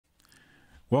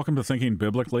Welcome to Thinking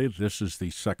Biblically. This is the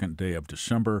second day of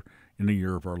December in the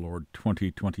year of our Lord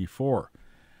 2024.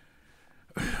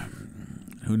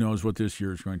 Who knows what this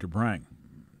year is going to bring?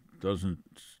 It's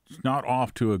not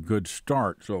off to a good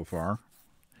start so far.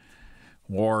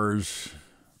 Wars,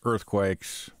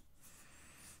 earthquakes,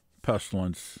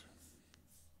 pestilence,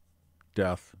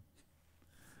 death.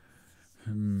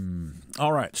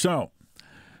 All right, so,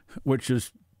 which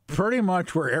is pretty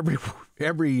much where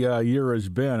every year has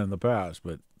been in the past,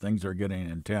 but things are getting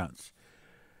intense.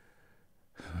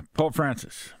 Pope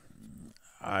Francis.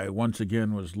 I once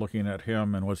again was looking at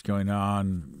him and what's going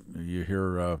on. You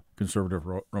hear conservative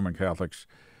Roman Catholics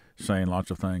saying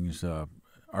lots of things.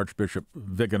 Archbishop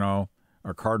Vigano,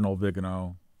 or Cardinal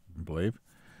Vigano, I believe,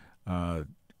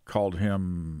 called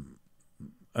him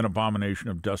an abomination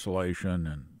of desolation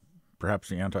and perhaps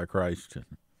the Antichrist. And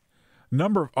a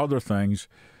number of other things,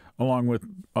 along with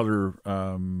other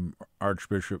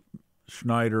Archbishop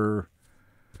Schneider.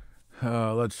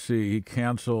 Let's see, he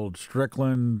canceled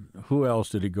Strickland. Who else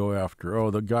did he go after?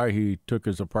 Oh, the guy he took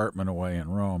his apartment away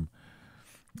in Rome.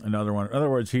 Another one. In other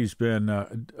words, he's been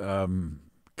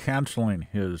canceling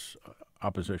his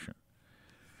opposition.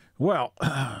 Well,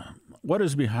 what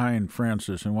is behind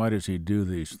Francis and why does he do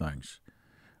these things?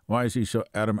 Why is he so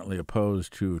adamantly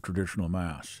opposed to traditional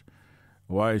Mass?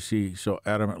 Why is he so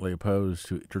adamantly opposed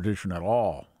to tradition at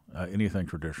all, anything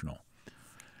traditional?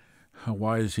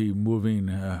 Why is he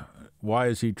why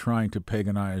is he trying to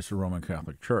paganize the Roman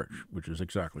Catholic Church, which is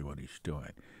exactly what he's doing?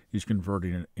 He's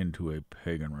converting it into a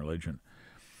pagan religion.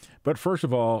 But first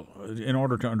of all, in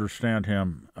order to understand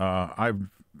him, I've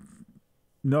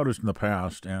noticed in the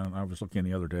past, and I was looking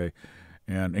the other day,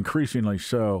 and increasingly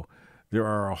so, there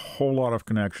are a whole lot of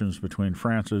connections between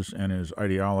Francis and his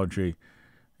ideology.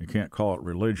 You can't call it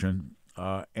religion,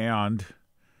 and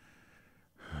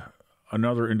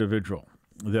another individual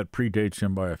that predates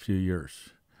him by a few years,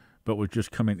 but was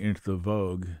just coming into the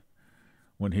vogue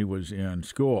when he was in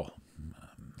school,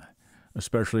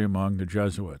 especially among the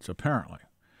Jesuits, apparently.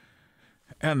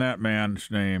 And that man's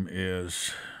name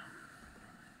is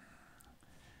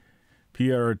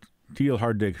Pierre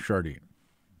Teilhard de Chardin,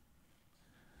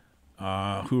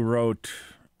 who wrote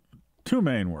two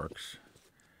main works.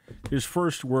 His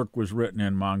first work was written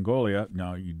in Mongolia.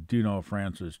 Now, you do know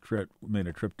Francis made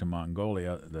a trip to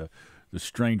Mongolia, the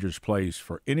strangest place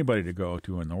for anybody to go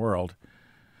to in the world,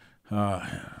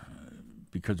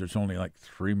 because there's only like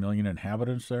 3 million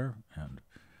inhabitants there, and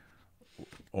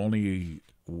only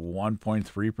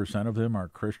 1.3% of them are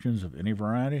Christians of any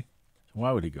variety.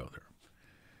 Why would he go there?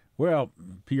 Well,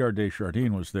 Pierre de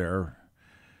Chardin was there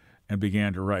and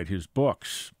began to write his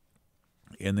books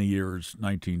in the years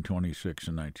 1926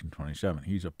 and 1927.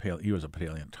 He was a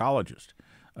paleontologist,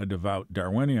 a devout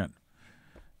Darwinian,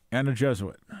 and a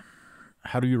Jesuit.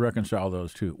 How do you reconcile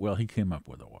those two? Well, he came up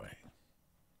with a way.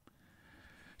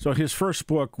 So his first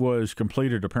book was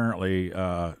completed apparently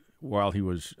while he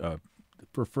was the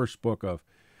first book of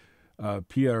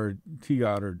Pierre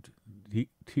Teilhard. I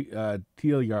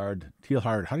don't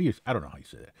know how you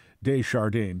say that. De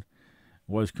Chardin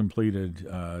was completed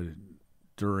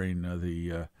during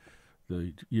the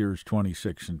years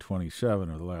 26 and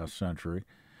 27 of the last century,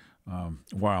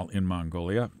 while in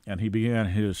Mongolia. And he began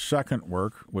his second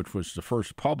work, which was the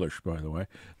first published, by the way.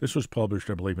 This was published,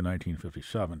 I believe, in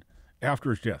 1957.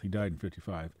 After his death, he died in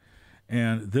 55.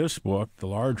 And this book, the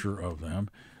larger of them,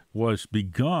 was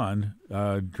begun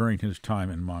during his time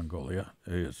in Mongolia.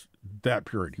 That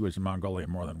period, he was in Mongolia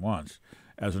more than once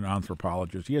as an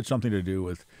anthropologist. He had something to do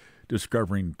with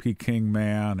discovering Peking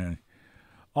man, and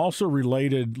also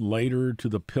related later to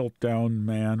the Piltdown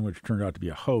man, which turned out to be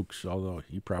a hoax, although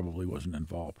he probably wasn't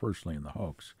involved personally in the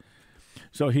hoax.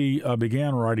 So he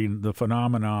began writing The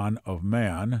Phenomenon of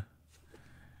Man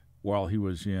while he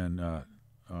was in,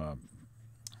 I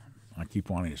keep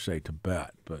wanting to say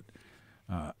Tibet, but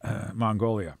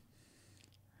Mongolia.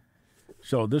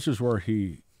 So this is where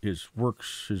his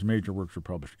major works were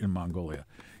published in Mongolia.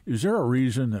 Is there a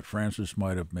reason that Francis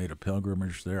might have made a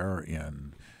pilgrimage there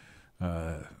in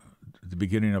the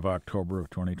beginning of October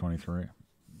of 2023?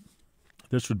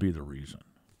 This would be the reason.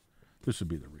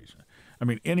 I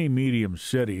mean, any medium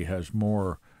city has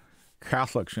more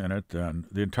Catholics in it than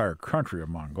the entire country of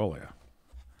Mongolia.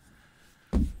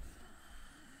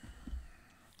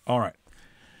 All right.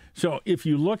 So if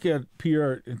you look at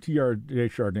Pierre Teilhard de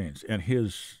Chardin and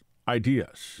his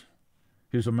ideas,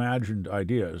 his imagined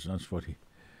ideas, that's what he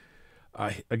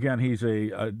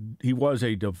was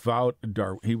a devout,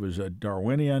 he was a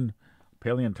Darwinian,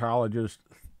 paleontologist,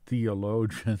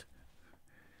 theologian,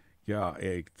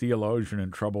 a theologian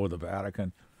in trouble with the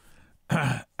Vatican,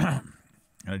 and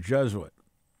a Jesuit.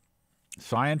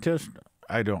 Scientist?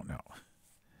 I don't know.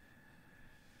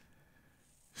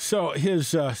 So his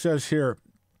says here,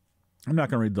 I'm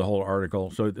not going to read the whole article.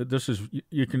 So this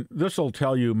will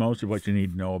tell you most of what you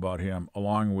need to know about him,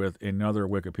 along with another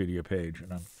Wikipedia page.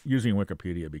 And I'm using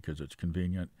Wikipedia because it's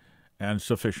convenient and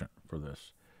sufficient for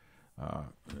this.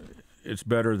 It's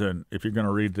better than, if you're going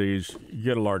to read these, you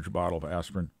get a large bottle of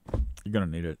aspirin. You're going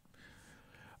to need it.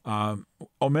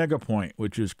 Omega point,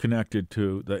 which is connected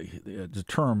to the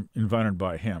term invented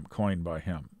by him, coined by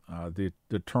him, the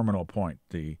terminal point.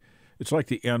 It's like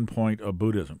the end point of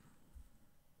Buddhism.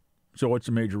 So what's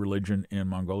the major religion in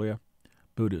Mongolia?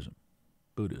 Buddhism.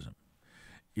 Buddhism.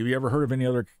 Have you ever heard of any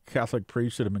other Catholic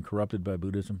priests that have been corrupted by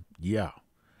Buddhism? Yeah.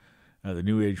 The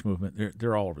New Age movement,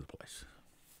 they're all over the place.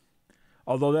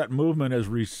 Although that movement has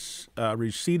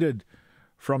receded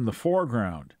from the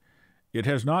foreground, it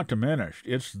has not diminished.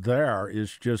 It's there.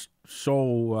 It's just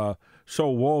so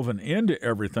woven into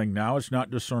everything now, it's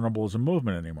not discernible as a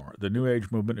movement anymore. The New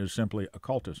Age movement is simply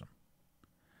occultism.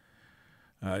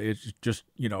 It's just,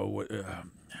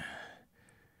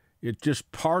 it's just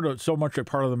so much a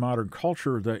part of the modern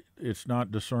culture that it's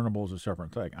not discernible as a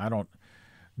separate thing. I don't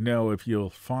know if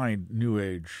you'll find New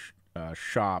Age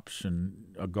shops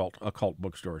and occult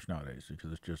bookstores nowadays,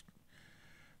 because it's just,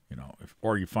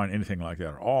 or you find anything like that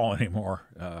at all anymore,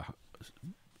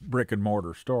 brick and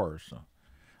mortar stores. So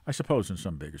I suppose in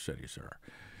some bigger cities there are.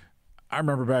 I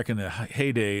remember back in the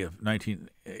heyday of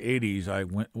 1980s, I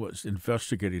was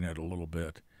investigating it a little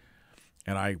bit,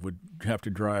 and I would have to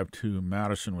drive to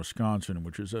Madison, Wisconsin,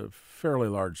 which is a fairly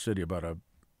large city, about a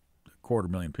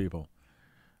 250,000 people,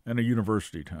 and a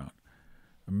university town,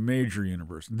 the major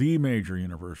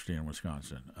university in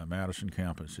Wisconsin. Madison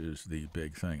campus is the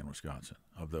big thing in Wisconsin,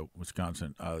 of the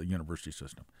Wisconsin university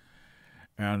system.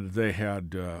 And they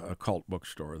had a cult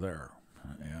bookstore there,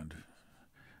 and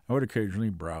I would occasionally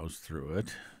browse through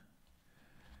it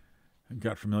and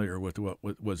got familiar with what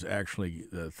was actually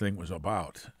the thing was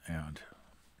about. And,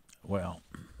 well,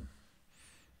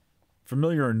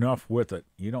 familiar enough with it.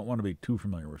 You don't want to be too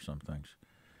familiar with some things.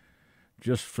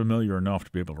 Just familiar enough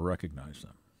to be able to recognize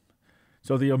them.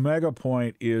 So the Omega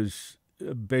point is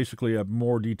basically a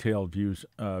more detailed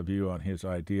view on his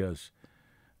ideas,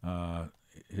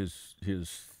 his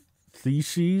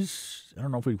theses. I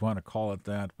don't know if we want to call it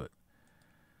that, but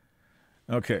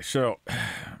okay. So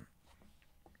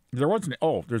there's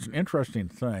an interesting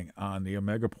thing on the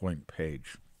Omega point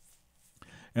page,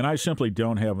 and I simply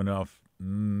don't have enough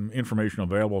information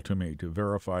available to me to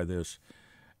verify this.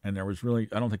 And I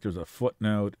don't think there's a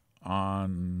footnote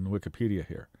on Wikipedia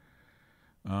here.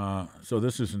 So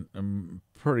this is a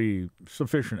pretty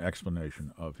sufficient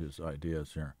explanation of his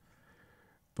ideas here.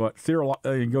 But you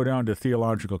can go down to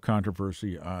theological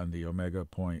controversy on the Omega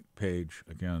point page.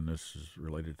 Again, this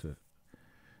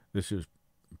is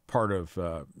part of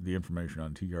the information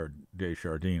on Teilhard de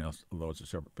Chardin, although it's a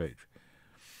separate page.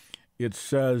 It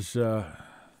says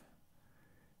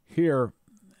here,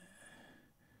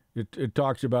 it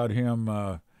talks about him,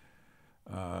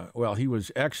 he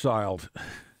was exiled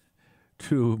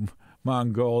to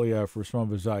Mongolia for some of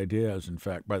his ideas, in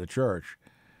fact, by the church.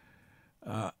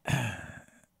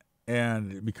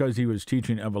 And because he was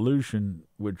teaching evolution,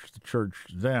 which the church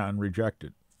then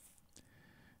rejected.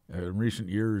 In recent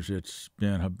years, it's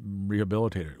been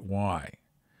rehabilitated. Why?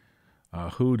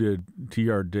 Who did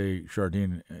Teilhard de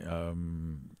Chardin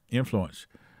influence?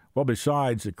 Well,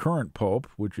 besides the current pope,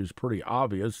 which is pretty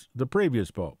obvious, the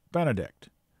previous pope, Benedict.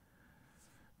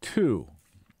 2,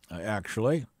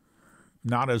 actually.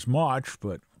 Not as much,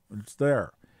 but it's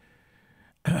there.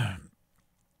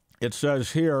 It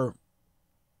says here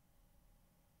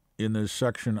in this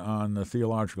section on the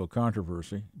theological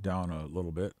controversy, down a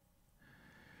little bit,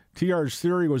 Teilhard's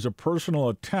theory was a personal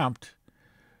attempt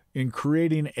in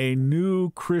creating a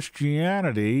new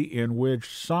Christianity in which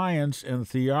science and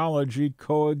theology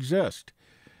coexist.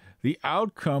 The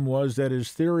outcome was that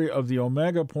his theory of the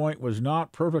Omega point was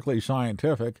not perfectly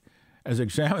scientific, as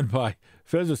examined by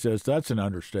physicists. That's an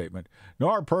understatement.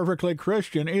 Nor perfectly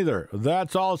Christian either.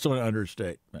 That's also an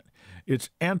understatement. It's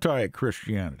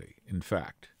anti-Christianity, in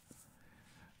fact.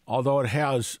 Although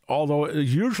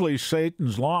usually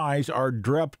Satan's lies are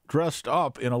dressed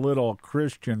up in a little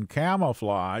Christian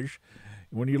camouflage,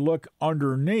 when you look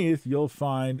underneath, you'll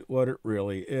find what it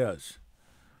really is.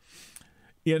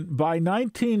 By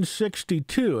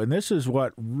 1962, and this is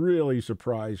what really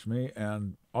surprised me,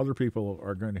 and other people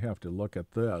are going to have to look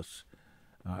at this.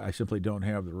 I simply don't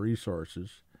have the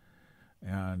resources,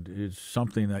 and it's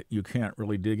something that you can't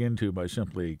really dig into by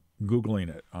simply Googling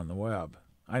it on the web.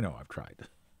 I know, I've tried.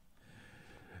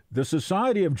 The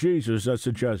Society of Jesus, that's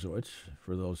the Jesuits,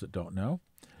 for those that don't know,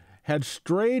 had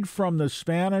strayed from the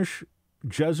Spanish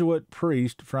Jesuit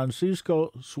priest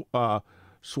Francisco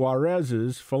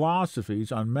Suarez's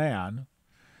philosophies on man.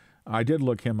 I did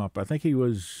look him up. I think he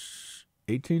was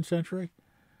 18th century.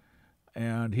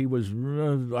 And he was,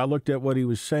 I looked at what he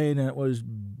was saying, and it was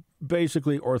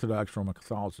basically orthodox Roman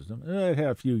Catholicism. It had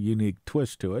a few unique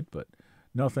twists to it, but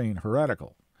nothing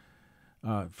heretical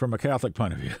from a Catholic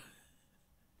point of view.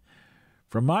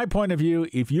 From my point of view,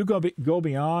 if you go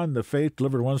beyond the faith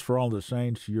delivered once for all to the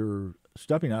saints, you're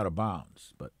stepping out of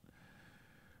bounds. But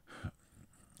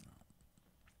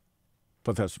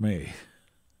that's me.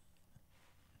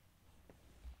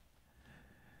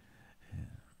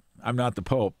 I'm not the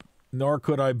Pope, nor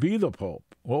could I be the Pope.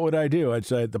 What would I do? I'd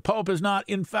say, the Pope is not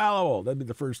infallible. That'd be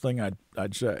the first thing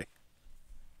I'd say.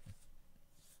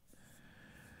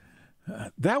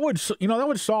 That would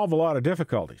solve a lot of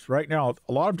difficulties. Right now,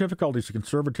 a lot of difficulties the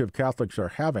conservative Catholics are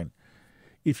having.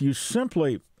 If you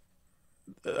simply,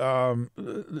 the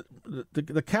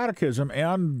Catechism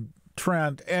and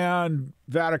Trent and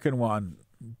Vatican I,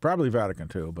 probably Vatican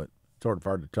II, but sort of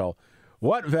hard to tell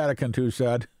what Vatican II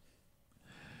said.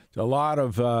 There's a lot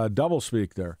of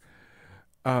doublespeak there.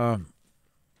 Have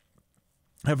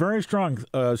very strong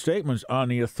statements on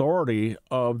the authority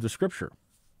of the Scripture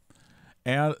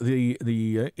and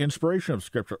the inspiration of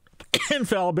Scripture,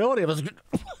 infallibility of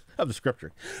the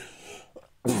Scripture.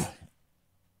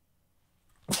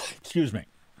 Excuse me.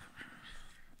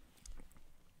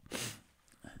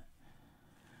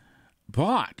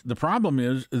 But the problem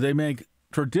is they make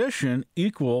tradition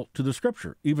equal to the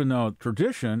Scripture, even though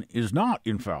tradition is not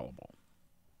infallible,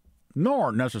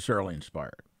 nor necessarily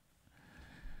inspired.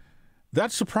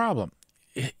 That's the problem.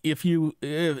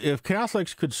 If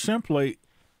Catholics could simply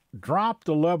drop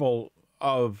the level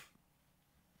of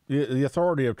the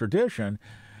authority of tradition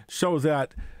so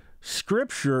that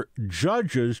Scripture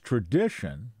judges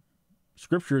tradition,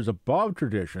 Scripture is above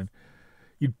tradition,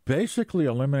 you'd basically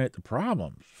eliminate the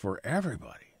problems for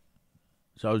everybody.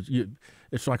 So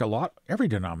it's like every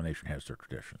denomination has their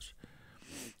traditions.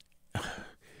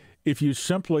 If you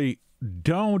simply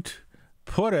don't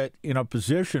put it in a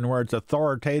position where it's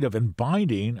authoritative and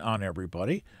binding on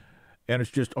everybody, and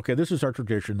it's just, okay, this is our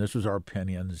tradition, this is our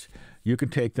opinions, you can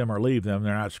take them or leave them,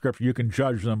 they're not Scripture, you can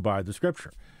judge them by the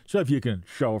Scripture. So if you can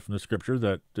show from the Scripture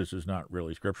that this is not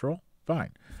really scriptural,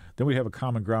 fine. Then we have a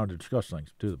common ground to discuss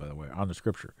things, too, by the way, on the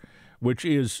Scripture, which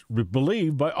is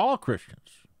believed by all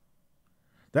Christians.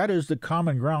 That is the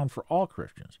common ground for all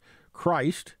Christians.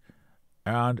 Christ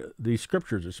and the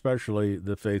Scriptures, especially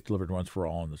the faith delivered once for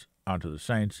all unto the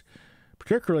saints,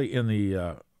 particularly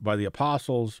by the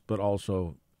apostles, but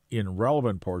also in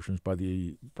relevant portions by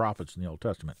the prophets in the Old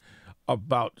Testament,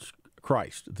 about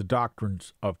Christ, the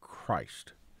doctrines of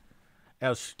Christ,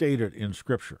 as stated in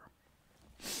Scripture.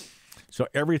 So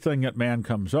everything that man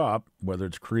comes up, whether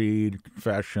it's creed,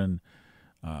 confession,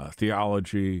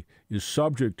 theology, is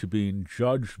subject to being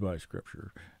judged by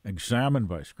Scripture, examined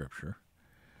by Scripture,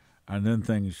 and then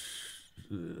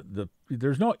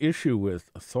there's no issue with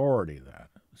authority then.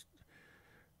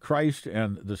 Christ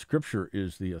and the Scripture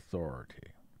is the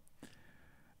authority.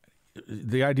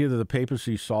 The idea that the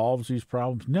papacy solves these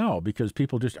problems? No, because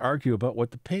people just argue about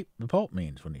what the Pope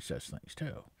means when he says things,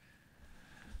 too.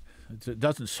 It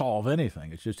doesn't solve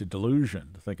anything. It's just a delusion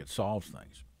to think it solves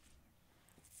things,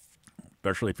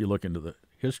 especially if you look into the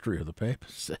history of the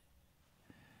papacy.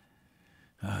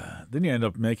 Then you end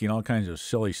up making all kinds of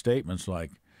silly statements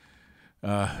like,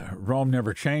 Rome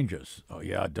never changes. Oh,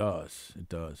 yeah, it does. It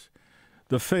does.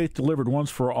 The faith delivered once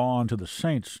for all unto the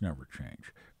saints never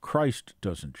change. Christ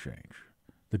doesn't change.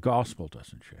 The gospel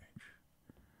doesn't change.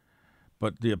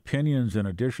 But the opinions and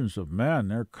additions of men,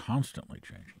 they're constantly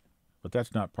changing. But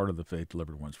that's not part of the faith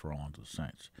delivered once for all unto the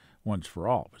saints. Once for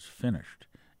all was finished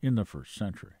in the first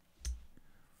century.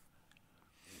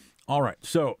 All right,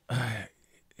 so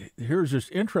here's this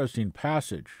interesting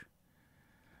passage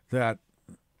that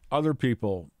other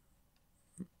people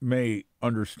may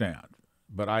understand,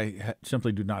 but I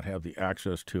simply do not have the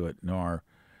access to it, nor,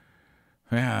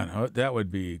 man, that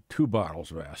would be 2 bottles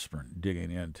of aspirin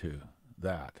digging into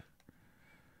that.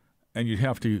 And you'd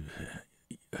have to,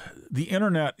 the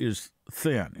internet is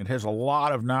thin. It has a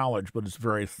lot of knowledge, but it's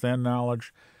very thin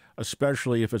knowledge,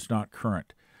 especially if it's not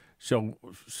current. So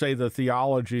say the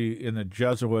theology in the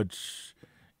Jesuits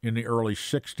in the early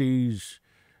 60s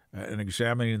and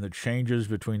examining the changes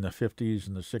between the 50s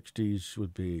and the 60s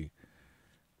would be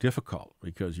difficult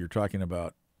because you're talking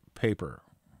about paper.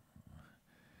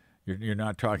 You're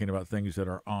not talking about things that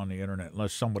are on the internet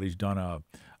unless somebody's done a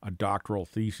doctoral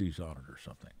thesis on it or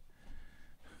something.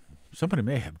 Somebody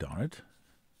may have done it.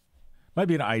 Might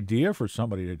be an idea for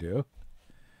somebody to do.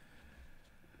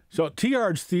 So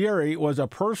Teilhard's theory was a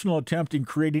personal attempt in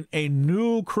creating a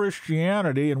new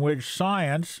Christianity in which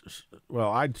science, well,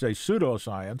 I'd say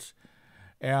pseudoscience,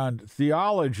 and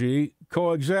theology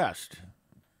coexist.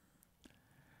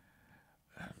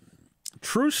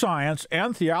 True science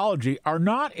and theology are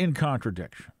not in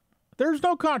contradiction. There's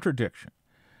no contradiction.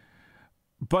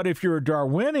 But if you're a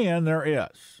Darwinian, there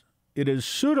is. It is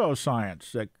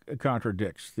pseudoscience that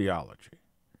contradicts theology.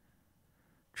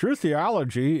 True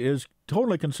theology is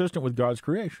totally consistent with God's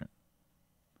creation.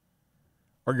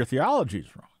 Or your theology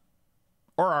is wrong.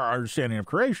 Or our understanding of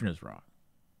creation is wrong.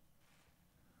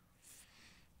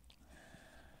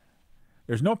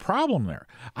 There's no problem there.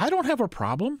 I don't have a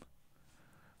problem.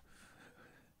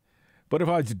 But if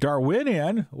I was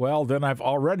Darwinian, well, then I've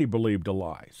already believed a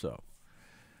lie. So,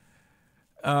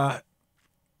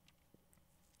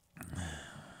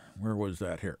 where was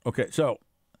that here? Okay, so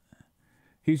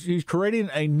he's creating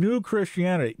a new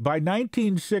Christianity. By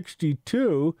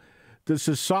 1962, the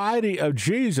Society of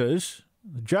Jesus,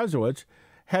 the Jesuits,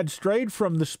 had strayed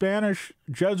from the Spanish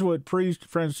Jesuit priest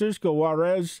Francisco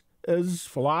Juarez's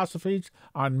philosophies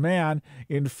on man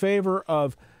in favor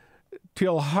of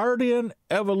Teilhardian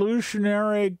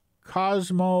evolutionary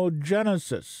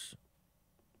cosmogenesis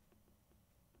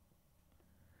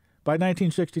by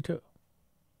 1962.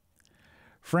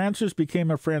 Francis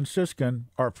became a Franciscan,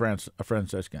 a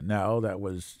Franciscan. No, that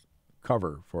was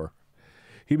cover for.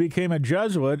 He became a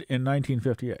Jesuit in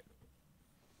 1958.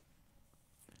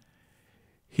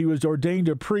 He was ordained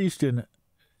a priest in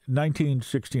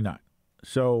 1969.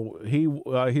 So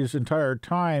his entire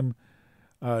time,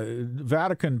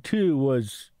 Vatican II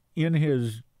was in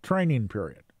his training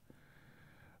period.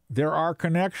 There are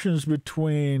connections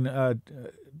between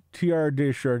Teilhard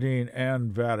de Chardin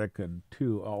and Vatican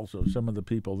II also. Some of the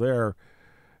people there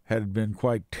had been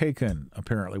quite taken,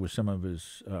 apparently, with some of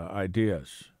his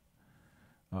ideas.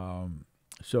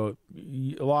 So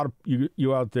a lot of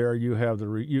you out there, you have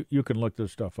you can look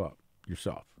this stuff up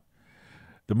yourself.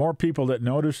 The more people that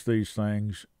notice these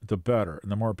things, the better.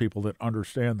 And the more people that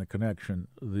understand the connection,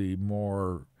 the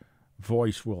more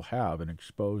voice we'll have in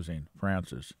exposing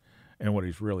Francis and what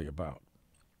he's really about.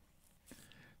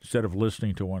 Instead of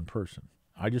listening to one person.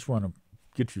 I just want to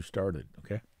get you started,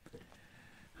 okay?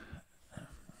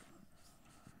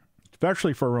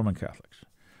 Especially for Roman Catholics.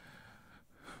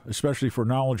 Especially for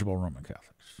knowledgeable Roman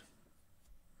Catholics.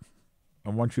 I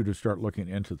want you to start looking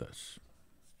into this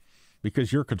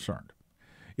because you're concerned.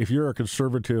 If you're a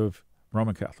conservative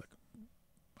Roman Catholic,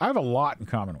 I have a lot in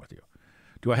common with you.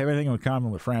 Do I have anything in common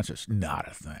with Francis? Not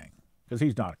a thing, because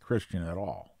he's not a Christian at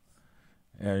all.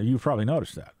 You've probably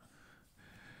noticed that.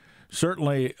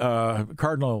 Certainly,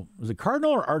 Cardinal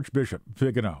or Archbishop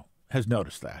Vigano has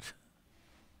noticed that.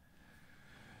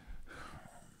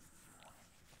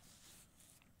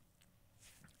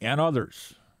 And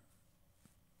others,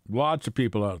 lots of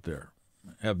people out there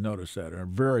have noticed that and are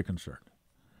very concerned.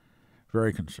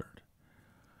 Very concerned.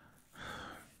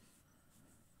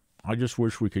 I just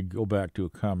wish we could go back to a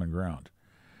common ground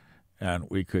and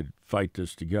we could fight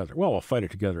this together. Well, we'll fight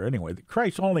it together anyway.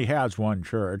 Christ only has one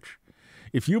church.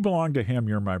 If you belong to him,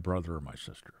 you're my brother or my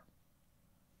sister.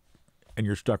 And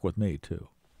you're stuck with me, too.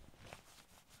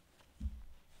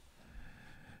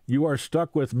 You are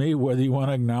stuck with me whether you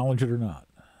want to acknowledge it or not.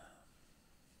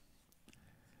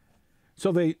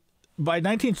 So by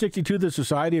 1962, the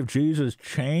Society of Jesus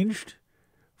changed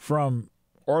from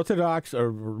orthodox, or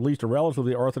at least a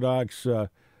relatively orthodox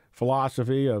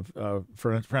philosophy of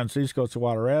Francisco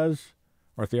Juarez,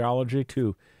 or theology,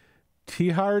 to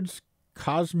Teilhard's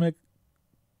cosmic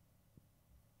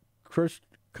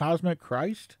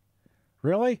Christ?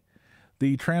 Really?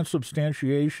 The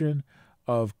transubstantiation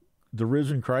of the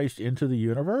risen Christ into the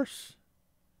universe?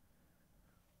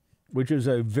 Which is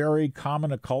a very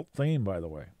common occult theme, by the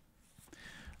way.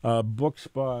 Books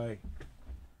by...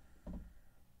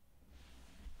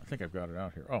 I think I've got it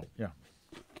out here. Oh, yeah.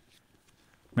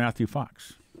 Matthew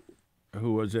Fox,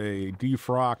 who was a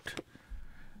defrocked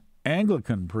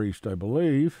Anglican priest, I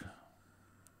believe.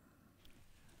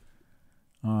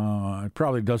 It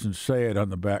probably doesn't say it on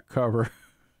the back cover.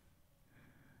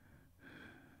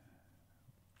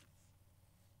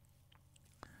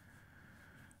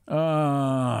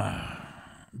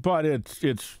 But it's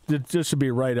this would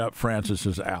be right up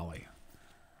Francis's alley.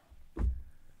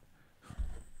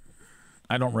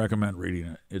 I don't recommend reading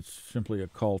it. It's simply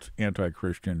occult,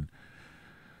 anti-Christian,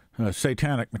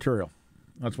 satanic material.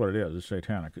 That's what it is. It's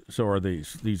satanic. So are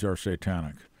these. These are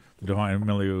satanic. The divine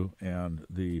milieu and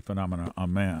the phenomenon of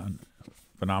man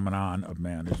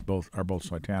are both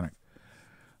satanic.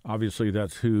 Obviously,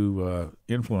 that's who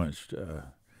influenced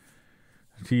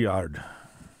Teilhard.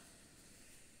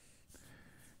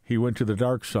 He went to the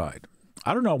dark side.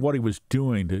 I don't know what he was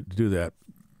doing to do that.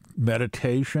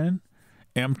 Meditation,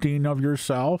 emptying of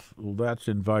yourself, well, that's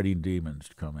inviting demons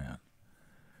to come in.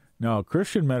 No,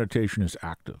 Christian meditation is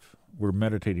active. We're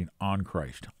meditating on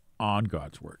Christ, on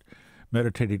God's Word,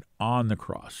 meditating on the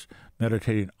cross,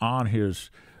 meditating on His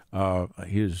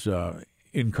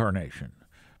incarnation,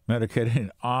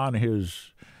 meditating on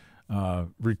His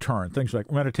return, things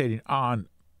like meditating on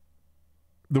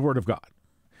the Word of God.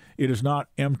 It is not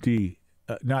emptying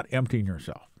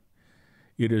yourself.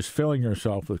 It is filling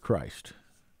yourself with Christ.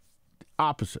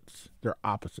 Opposites. They're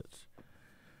opposites.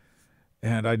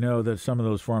 And I know that some of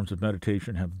those forms of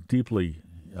meditation have deeply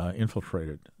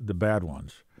infiltrated the bad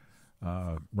ones,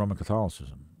 Roman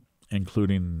Catholicism,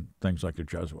 including things like the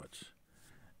Jesuits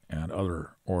and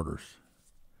other orders.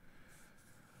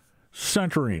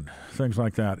 Centering, things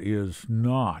like that, is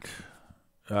not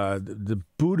the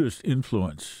Buddhist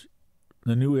influence,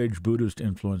 the New Age Buddhist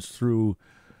influence through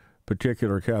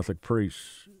particular Catholic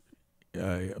priests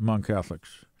among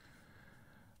Catholics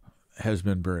has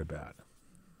been very bad.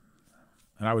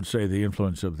 And I would say the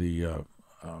influence of the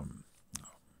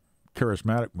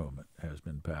charismatic movement has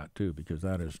been bad too, because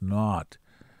that is not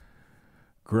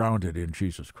grounded in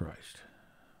Jesus Christ.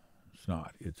 It's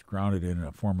not. It's grounded in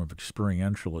a form of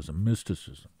experientialism,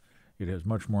 mysticism. It has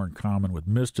much more in common with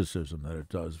mysticism than it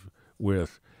does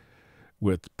with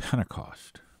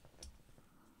Pentecost.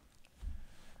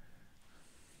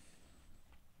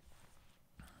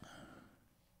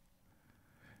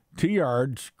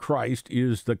 Teilhard's Christ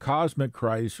is the cosmic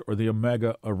Christ or the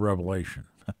Omega of Revelation.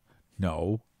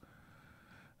 No.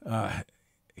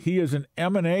 He is an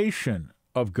emanation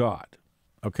of God.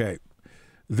 Okay.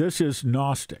 This is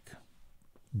Gnostic.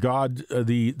 God,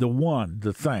 the one,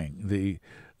 the thing,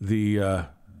 the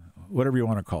whatever you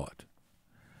want to call it.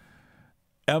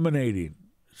 Emanating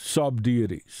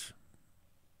sub-deities.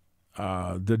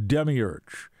 The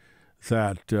demiurge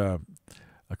that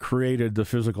created the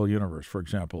physical universe, for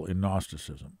example, in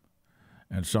Gnosticism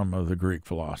and some of the Greek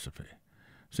philosophy.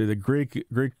 See, the Greek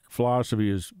philosophy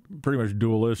is pretty much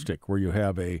dualistic, where you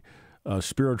have a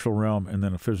spiritual realm and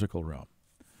then a physical realm.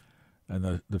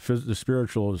 And the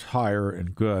spiritual is higher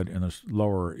and good, and the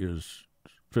lower is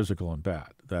physical and bad.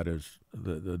 That is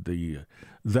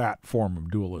that form of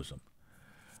dualism.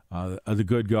 The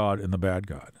good God and the bad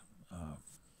God.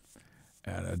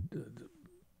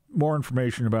 More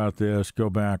information about this, go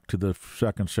back to the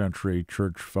 2nd century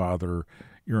church father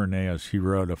Irenaeus. He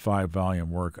wrote a 5-volume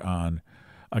work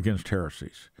against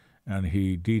heresies, and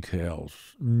he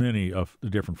details many of the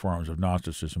different forms of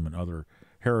Gnosticism and other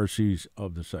heresies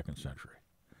of the 2nd century.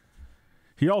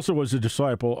 He also was a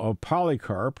disciple of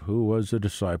Polycarp, who was a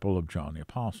disciple of John the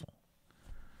Apostle.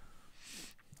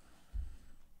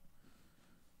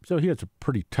 So he has a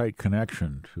pretty tight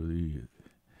connection to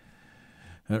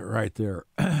right there.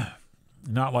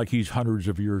 Not like he's hundreds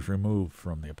of years removed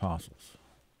from the apostles.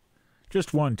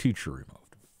 Just one teacher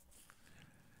removed.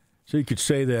 So you could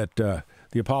say that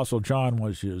the Apostle John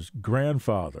was his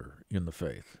grandfather in the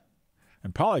faith.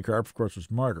 And Polycarp, of course,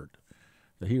 was martyred.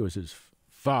 That he was his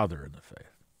father in the faith.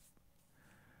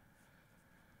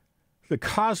 The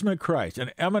cosmic Christ,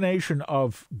 an emanation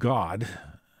of God,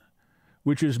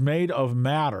 which is made of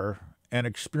matter and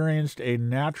experienced a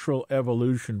natural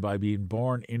evolution by being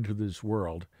born into this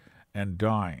world and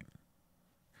dying.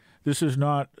 This is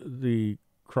not the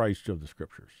Christ of the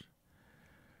Scriptures.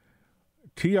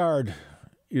 Teilhard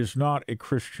is not a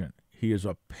Christian. He is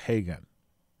a pagan.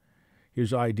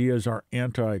 His ideas are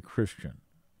anti-Christian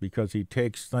because he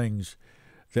takes things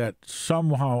that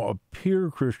somehow appear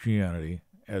Christianity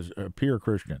as appear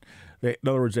Christian. In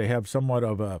other words, they have somewhat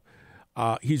of a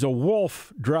he's a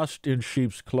wolf dressed in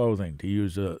sheep's clothing, to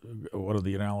use one of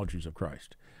the analogies of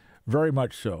Christ. Very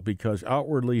much so, because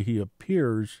outwardly he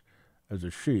appears as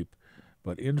a sheep,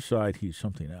 but inside he's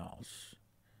something else.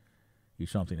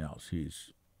 He's something else.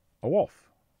 He's a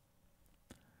wolf.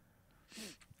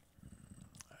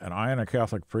 And I and a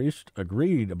Catholic priest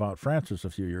agreed about Francis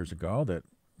a few years ago that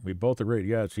we both agreed,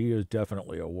 yes, he is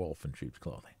definitely a wolf in sheep's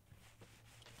clothing.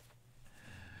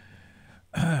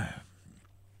 An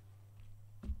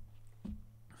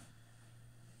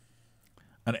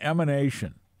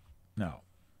emanation. No.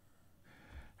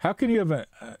 How can you have an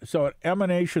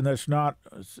emanation that's not...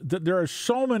 There are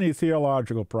so many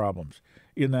theological problems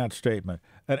in that statement.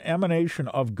 An emanation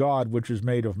of God which is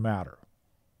made of matter.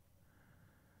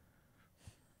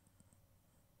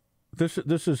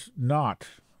 This is not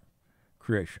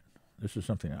creation. This is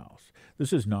something else.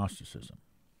 This is Gnosticism.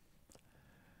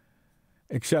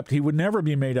 Except he would never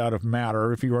be made out of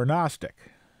matter if he were Gnostic.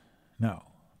 No.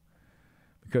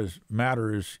 Because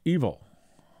matter is evil.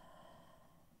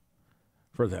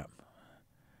 for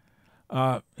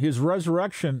them. His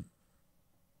resurrection,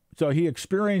 so he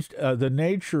experienced the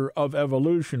nature of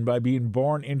evolution by being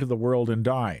born into the world and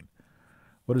dying.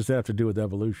 What does that have to do with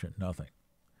evolution? Nothing.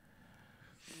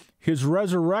 His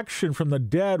resurrection from the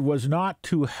dead was not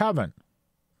to heaven.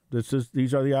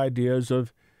 These are the ideas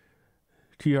of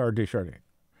Teilhard de Chardin.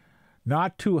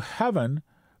 Not to heaven,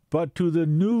 but to the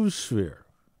new sphere,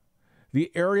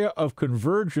 the area of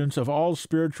convergence of all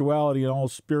spirituality and all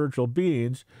spiritual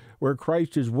beings, where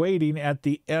Christ is waiting at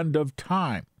the end of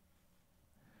time.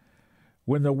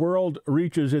 When the world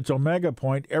reaches its omega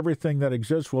point, everything that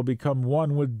exists will become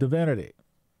one with divinity.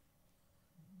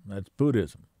 That's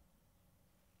Buddhism.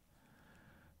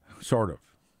 Sort of.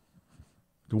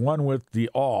 The one with the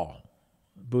all.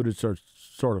 Buddhists are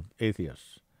sort of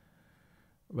atheists.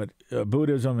 But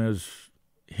Buddhism is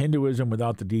Hinduism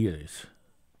without the deities.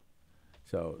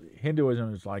 So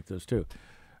Hinduism is like this too.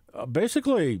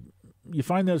 Basically, you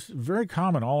find this very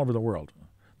common all over the world,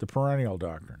 the perennial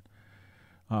doctrine,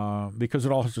 because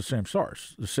it all has the same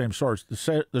source. The same source.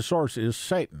 The source is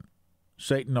Satan.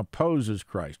 Satan opposes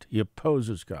Christ. He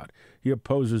opposes God. He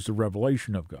opposes the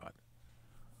revelation of God.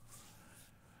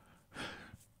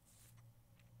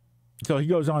 So he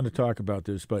goes on to talk about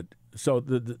this, but so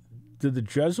did the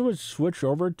Jesuits switch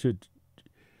over to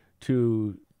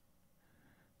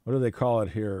what do they call it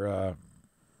here?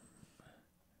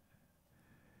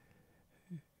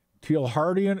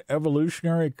 Teilhardian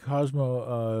evolutionary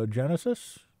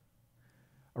cosmogenesis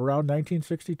around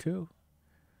 1962?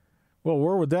 Well,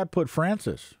 where would that put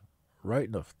Francis? Right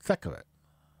in the thick of it.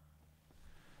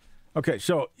 Okay,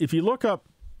 so if you look up,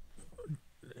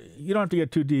 you don't have to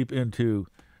get too deep into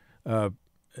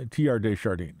Teilhard de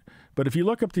Chardin, but if you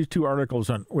look up these two articles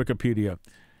on Wikipedia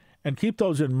and keep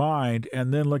those in mind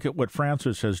and then look at what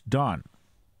Francis has done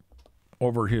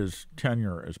over his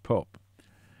tenure as Pope,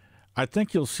 I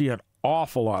think you'll see an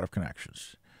awful lot of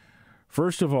connections.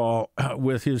 First of all,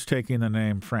 with his taking the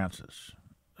name Francis.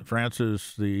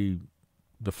 Francis, the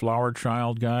flower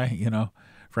child guy,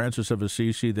 Francis of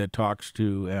Assisi that talks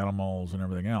to animals and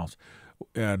everything else,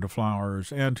 and to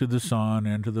flowers, and to the sun,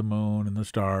 and to the moon, and the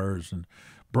stars, and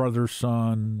brother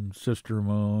sun, sister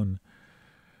moon.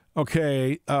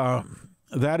 Okay,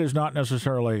 that is not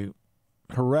necessarily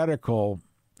heretical,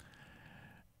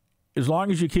 as long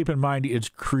as you keep in mind it's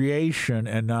creation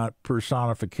and not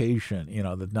personification.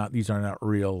 These are not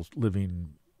real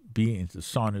living beings. The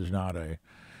sun is not a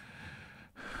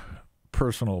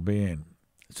personal being.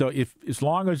 So as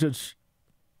long as it's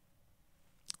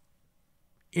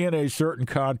in a certain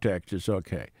context, it's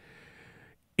okay.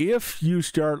 If you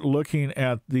start looking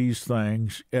at these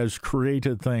things as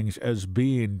created things, as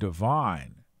being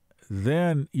divine,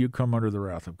 then you come under the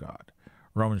wrath of God.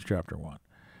 Romans chapter 1.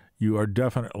 You are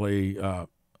definitely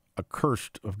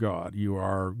accursed of God. You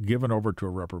are given over to a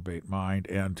reprobate mind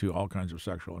and to all kinds of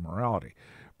sexual immorality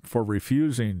for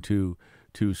refusing to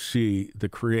see the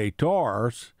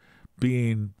creators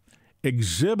being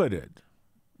exhibited,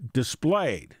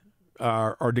 displayed,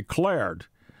 or declared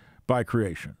by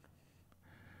creation.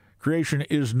 Creation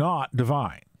is not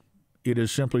divine. It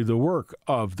is simply the work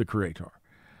of the Creator.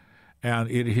 And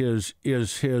it is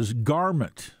his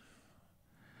garment.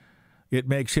 It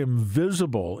makes him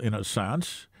visible in a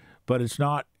sense, but it's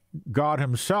not God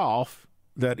himself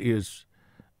that is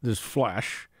this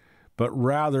flesh, but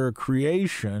rather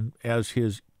creation as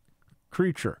his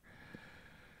creature.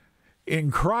 In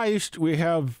Christ, we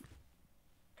have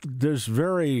this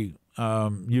very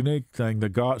unique thing,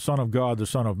 the Son of God, the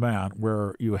Son of Man,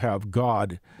 where you have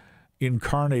God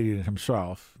incarnating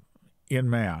himself in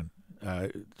man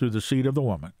through the seed of the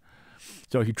woman.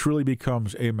 So he truly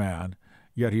becomes a man,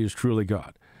 yet he is truly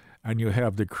God. And you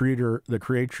have the creator, the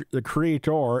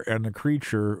creator, and the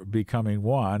creature becoming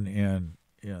one in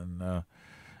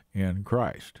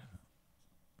Christ.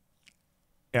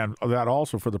 And that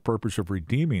also for the purpose of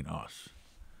redeeming us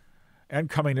and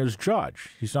coming as judge.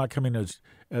 He's not coming as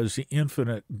the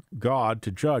infinite God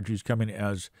to judge. He's coming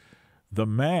as the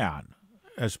man,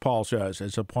 as Paul says,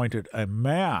 as appointed a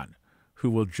man who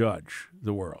will judge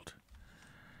the world.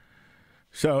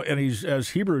 So, and he's,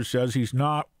 as Hebrews says,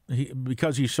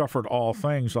 because he suffered all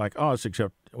things like us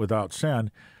except without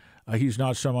sin, he's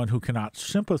not someone who cannot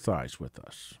sympathize with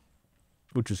us,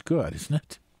 which is good, isn't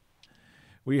it?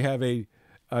 We have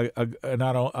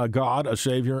not a God, a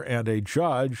Savior, and a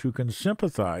judge who can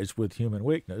sympathize with human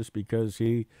weakness because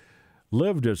he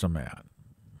lived as a man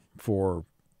for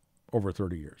over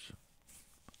 30 years.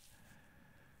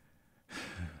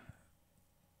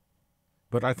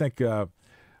 But I think,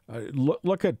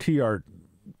 look at Teilhard.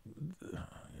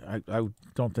 I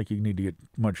don't think you need to get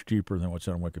much deeper than what's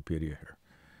on Wikipedia here.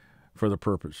 for the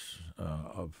purpose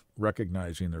of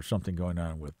recognizing there's something going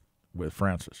on with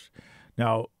Francis.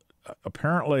 Now,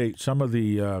 apparently, some of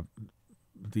the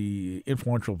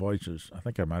influential voices, I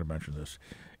think I might have mentioned this,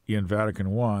 in Vatican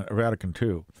I or Vatican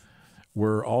II,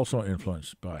 were also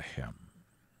influenced by him.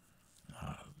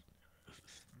 A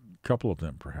couple of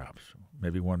them, perhaps,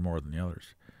 maybe one more than the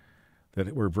others,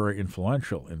 that were very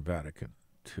influential in Vatican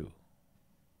II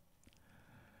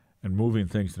and moving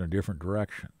things in a different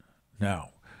direction.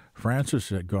 Now, Francis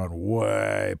had gone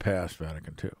way past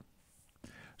Vatican II.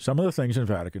 Some of the things in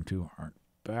Vatican II aren't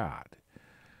bad.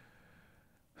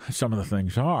 Some of the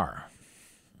things are.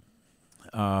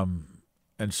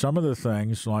 And some of the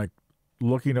things, like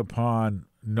looking upon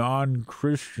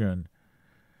non-Christian,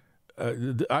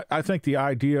 I think the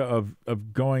idea of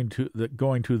going to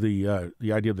the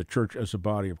idea of the church as a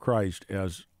body of Christ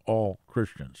as all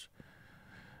Christians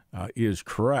is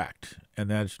correct, and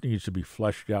that needs to be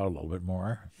fleshed out a little bit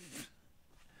more.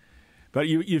 But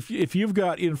if you've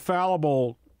got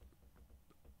infallible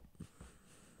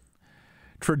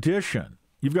tradition,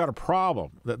 you've got a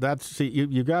problem.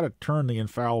 You've got to turn the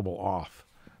infallible off.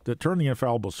 Turn the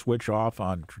infallible switch off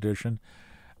on tradition,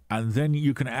 and then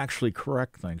you can actually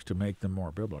correct things to make them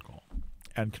more biblical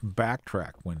and can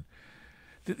backtrack when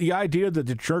the idea that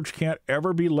the church can't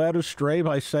ever be led astray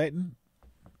by Satan.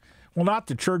 Well, not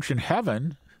the church in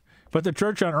heaven, but the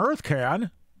church on earth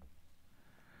can.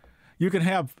 You can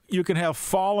have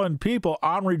fallen people,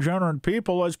 unregenerate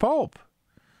people as pope.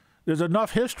 There's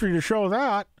enough history to show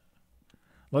that,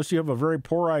 unless you have a very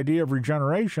poor idea of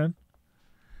regeneration,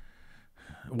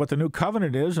 what the new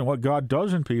covenant is and what God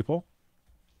does in people.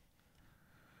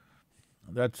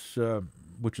 That's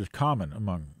which is common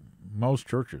among most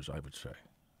churches, I would say.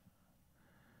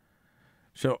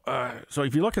 So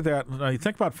if you look at that, you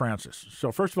think about Francis.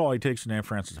 So first of all, he takes the name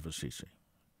Francis of Assisi.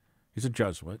 He's a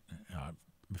Jesuit.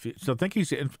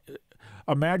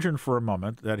 Imagine for a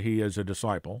moment that he is a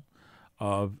disciple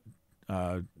of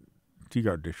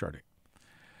Teilhard de Chardin.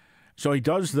 So he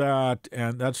does that,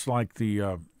 and that's like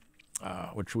the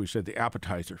what should we say, the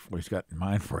appetizer for what he's got in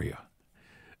mind for you.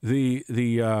 The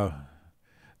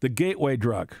gateway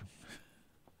drug.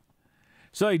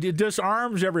 So he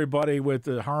disarms everybody with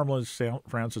the harmless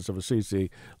Francis of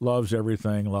Assisi, loves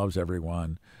everything, loves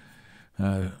everyone,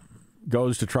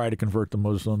 goes to try to convert the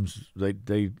Muslims.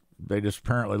 They just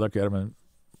apparently look at him and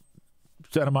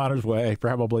sent him on his way,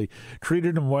 probably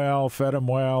treated him well, fed him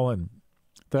well, and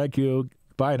thank you,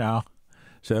 bye now,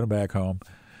 sent him back home.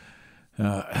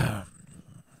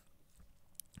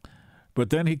 But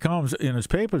then he comes in his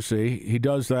papacy, he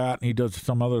does that, and he does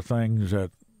some other things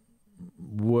that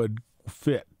would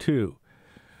fit too,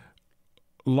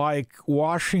 like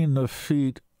washing the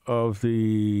feet of the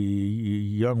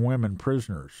young women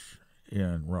prisoners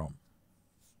in Rome.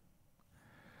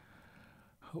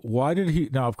 Why did he?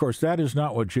 Now, of course, that is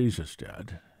not what Jesus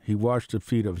did. He washed the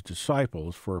feet of his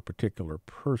disciples for a particular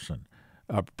person,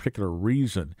 a particular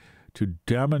reason, to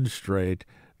demonstrate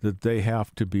that they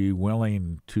have to be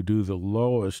willing to do the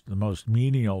lowest, the most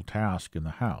menial task in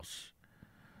the house,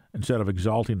 instead of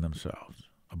exalting themselves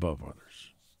above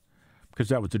others. Because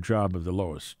that was the job of the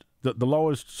lowest. The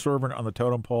lowest servant on the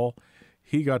totem pole,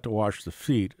 he got to wash the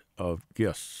feet of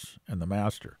guests and the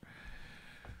master.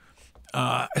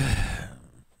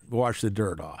 Wash the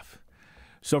dirt off.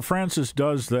 So Francis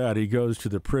does that. He goes to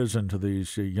the prison to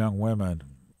these young women,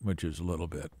 which is a little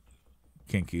bit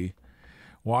kinky,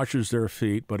 washes their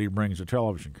feet, but he brings the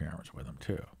television cameras with him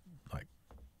too. Like,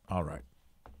 all right.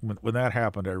 When that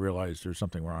happened, I realized there's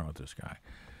something wrong with this guy.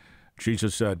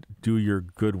 Jesus said, do your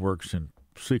good works in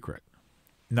secret,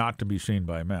 not to be seen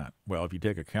by men. Well, if you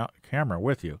take a camera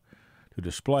with you to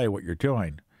display what you're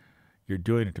doing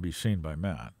it to be seen by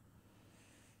men.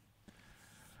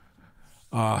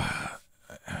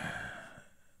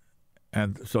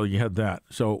 And so you had that.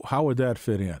 So how would that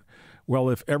fit in? Well,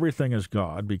 if everything is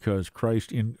God, because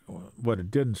Christ, in what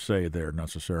it didn't say there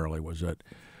necessarily was that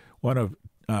one of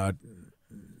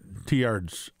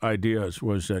Teilhard's ideas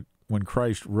was that when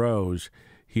Christ rose,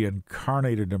 he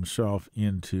incarnated himself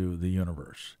into the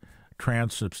universe,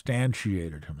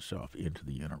 transubstantiated himself into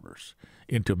the universe,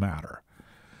 into matter.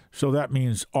 So that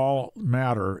means all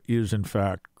matter is in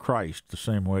fact Christ, the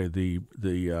same way the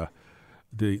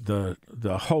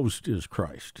host is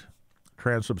Christ,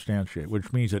 transubstantiated,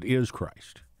 which means it is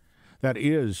Christ. That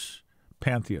is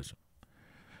pantheism.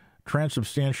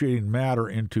 Transubstantiating matter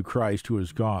into Christ, who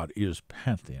is God, is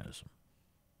pantheism.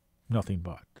 Nothing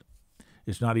but.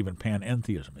 It's not even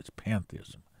panentheism, it's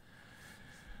pantheism.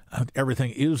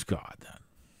 Everything is God then.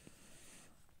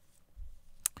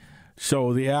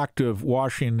 So the act of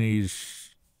washing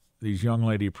these these young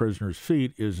lady prisoners'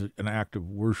 feet is an act of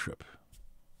worship.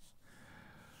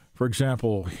 For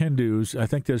example, Hindus, I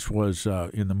think this was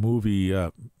in the movie,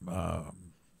 what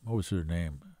was her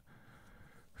name?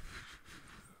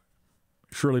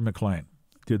 Shirley MacLaine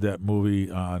did that movie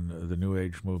on the New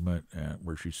Age movement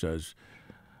where she says,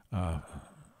 I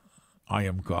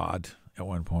am God at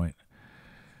one point.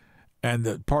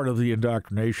 And part of the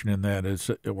indoctrination in that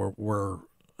is where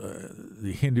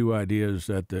the Hindu ideas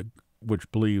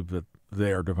which believe that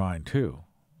they are divine too.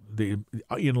 The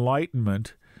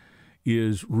enlightenment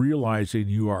is realizing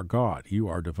you are God, you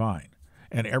are divine,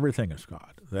 and everything is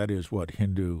God. That is what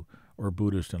Hindu or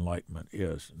Buddhist enlightenment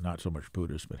is, not so much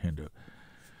Buddhist, but Hindu.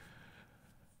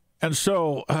 And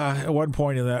so at one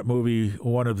point in that movie,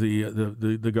 one of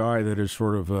the guy that is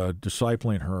sort of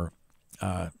discipling her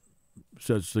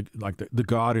says, the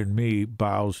God in me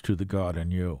bows to the God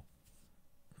in you,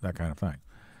 that kind of thing.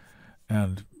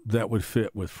 And that would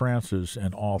fit with Francis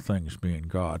and all things being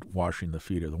God, washing the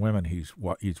feet of the women. He's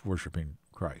worshiping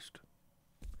Christ.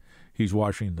 He's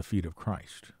washing the feet of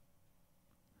Christ.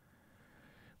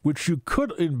 Which you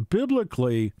could,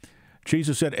 biblically,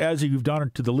 Jesus said, as you've done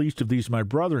it to the least of these, my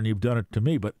brethren, you've done it to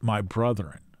me, but my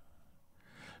brethren.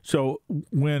 So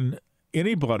when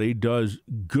anybody does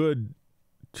good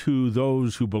to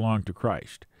those who belong to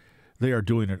Christ, they are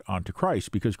doing it unto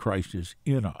Christ because Christ is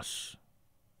in us.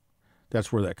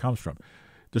 That's where that comes from.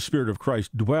 The Spirit of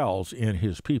Christ dwells in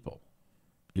his people.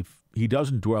 If he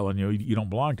doesn't dwell in you, you don't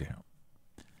belong to him.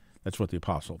 That's what the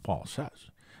Apostle Paul says.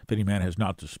 If any man has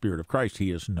not the Spirit of Christ,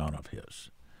 he is none of his.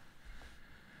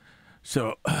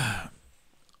 So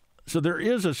there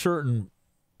is a certain,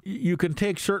 you can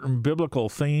take certain biblical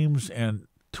themes and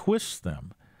twist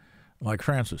them like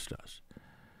Francis does.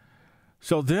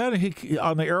 So then he,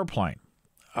 on the airplane,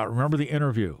 I remember the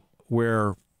interview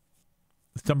where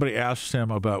somebody asks him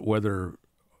about whether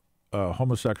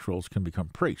homosexuals can become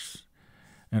priests.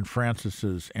 And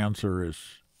Francis's answer is,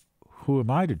 who am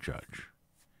I to judge?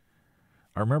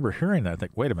 I remember hearing that. I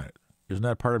think, wait a minute, isn't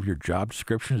that part of your job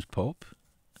description as Pope?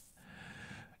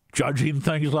 Judging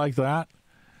things like that?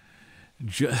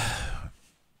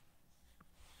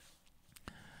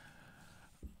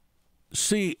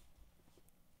 See,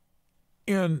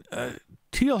 in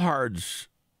Teilhard's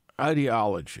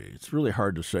ideology, it's really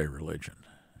hard to say religion,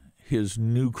 his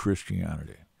new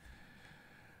Christianity,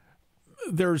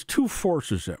 there's two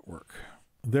forces at work.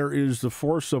 There is the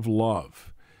force of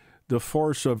love, the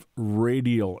force of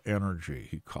radial energy,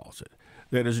 he calls it,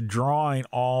 that is drawing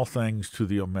all things to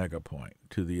the omega point,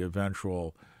 to the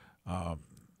eventual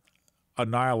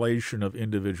annihilation of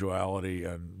individuality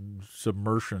and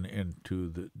submersion into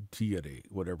the deity,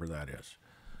 whatever that is.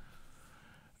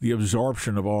 The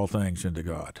absorption of all things into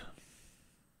God.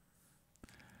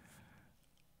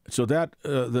 So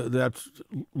that's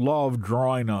love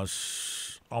drawing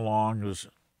us along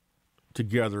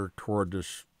together toward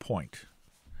this point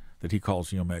that he calls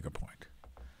the omega point,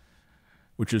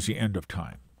 which is the end of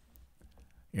time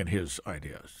in his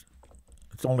ideas.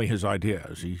 It's only his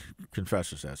ideas. He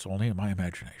confesses that. It's only in my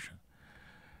imagination.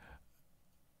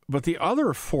 But the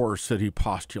other force that he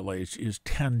postulates is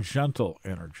tangential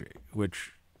energy,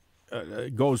 which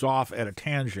goes off at a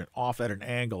tangent, off at an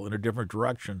angle in a different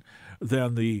direction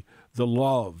than the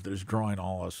love that is drawing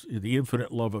all us. The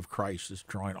infinite love of Christ is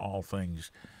drawing all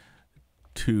things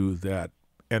to that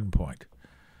endpoint.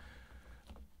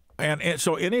 And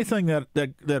so anything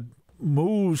that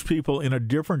moves people in a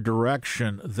different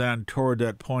direction than toward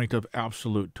that point of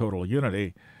absolute total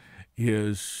unity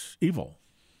is evil,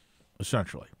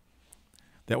 essentially.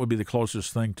 That would be the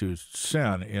closest thing to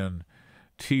sin in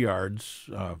Teilhard's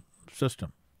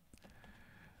system,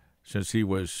 since he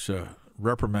was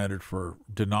reprimanded for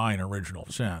denying original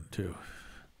sin, too.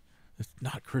 It's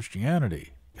not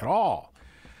Christianity at all.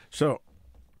 So,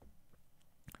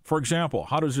 for example,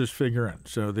 how does this figure in?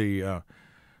 So the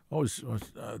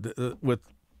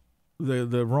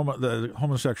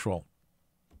homosexual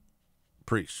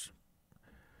priests,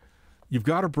 you've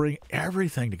got to bring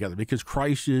everything together because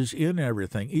Christ is in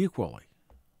everything equally.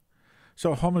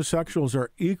 So homosexuals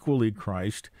are equally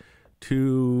Christ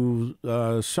to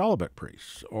celibate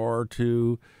priests, or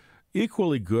to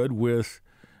equally good with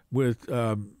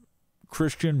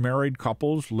Christian married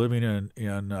couples living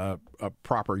in a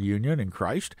proper union in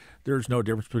Christ. There's no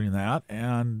difference between that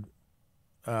and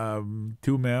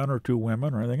two men or two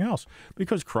women or anything else,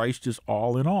 because Christ is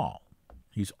all in all.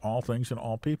 He's all things in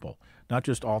all people, not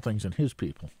just all things in his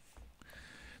people.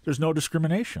 There's no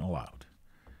discrimination allowed.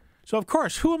 So, of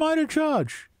course, who am I to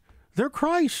judge? They're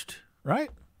Christ, right?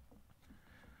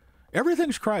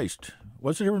 Everything's Christ.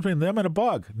 What's the difference between them and a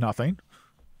bug? Nothing.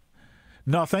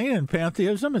 nothing in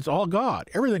pantheism. It's all God.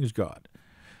 Everything is God.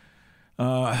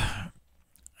 And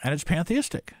it's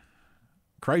pantheistic.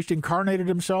 Christ incarnated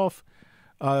himself,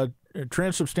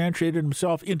 transubstantiated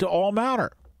himself into all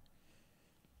matter,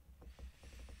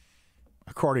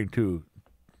 according to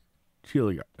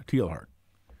Teilhard.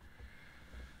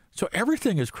 So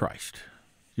everything is Christ.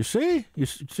 You see?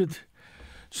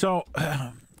 So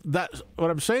that's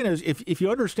what I'm saying is, if you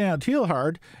understand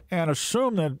Teilhard and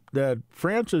assume that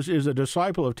Francis is a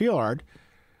disciple of Teilhard,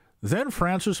 then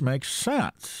Francis makes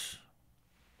sense.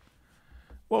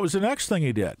 What was the next thing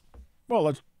he did? Well,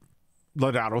 let's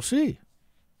Laudato Si.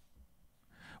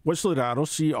 What's Laudato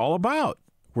Si all about?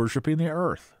 Worshiping the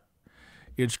earth.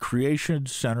 It's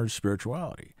creation-centered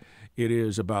spirituality. It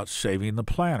is about saving the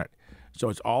planet. So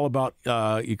it's all about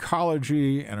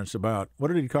ecology, and it's about, what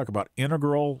did he talk about?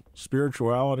 Integral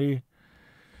spirituality.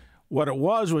 What it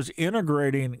was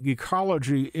integrating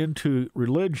ecology into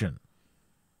religion.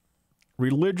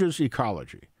 Religious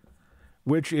ecology,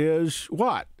 which is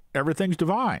what? Everything's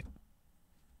divine.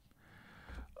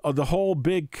 The whole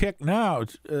big kick now,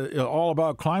 it's all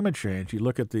about climate change. You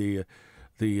look at the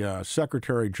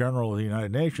Secretary General of the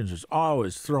United Nations is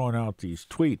always throwing out these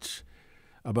tweets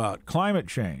about climate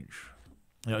change.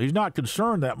 You know, he's not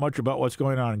concerned that much about what's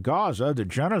going on in Gaza, the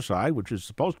genocide, which is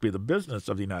supposed to be the business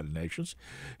of the United Nations.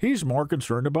 He's more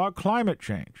concerned about climate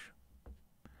change.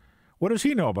 What does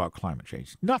he know about climate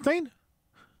change? Nothing.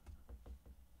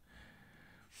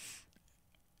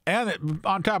 And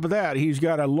on top of that, he's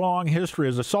got a long history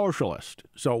as a socialist.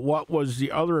 So what was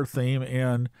the other theme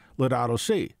in Laudato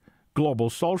Si? Global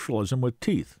socialism with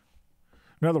teeth.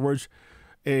 In other words,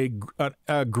 a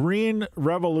green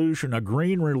revolution, a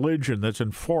green religion that's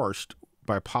enforced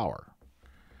by power.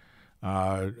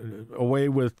 Away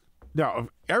with... Now,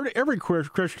 every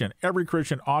Christian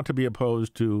ought to be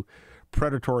opposed to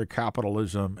predatory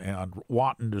capitalism and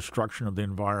wanton destruction of the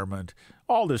environment,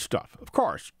 all this stuff. Of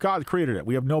course, God created it.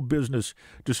 We have no business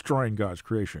destroying God's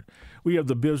creation. We have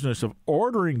the business of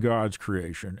ordering God's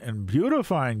creation and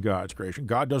beautifying God's creation.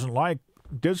 God doesn't like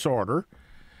disorder.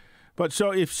 But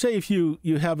so if you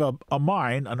have a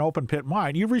mind, an open pit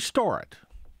mind, you restore it.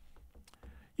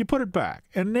 You put it back.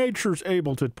 And nature's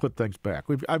able to put things back.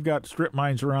 I've got strip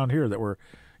mines around here that were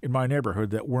in my neighborhood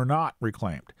that were not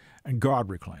reclaimed, and God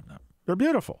reclaimed them. They're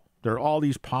beautiful. There are all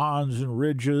these ponds and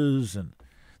ridges, and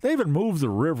they even moved the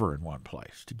river in one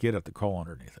place to get at the coal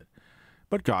underneath it.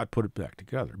 But God put it back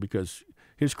together because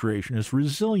his creation is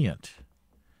resilient.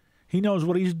 He knows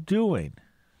what he's doing.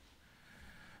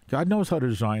 God knows how to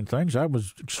design things. I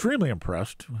was extremely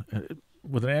impressed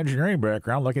with an engineering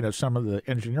background, looking at some of the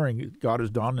engineering God has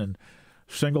done in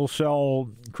single-cell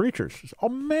creatures. It's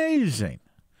amazing.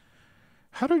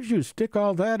 How did you stick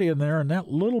all that in there in that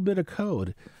little bit of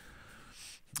code?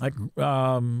 Like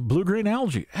blue-green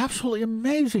algae. Absolutely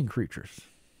amazing creatures.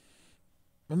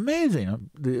 Amazing.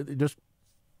 It just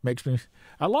makes me...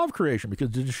 I love creation because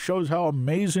it just shows how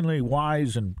amazingly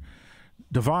wise and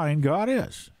divine God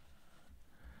is.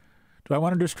 Do I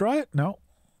want to destroy it? No.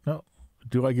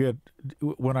 Do I get...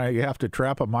 When I have to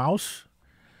trap a mouse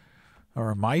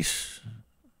or a mice,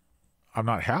 I'm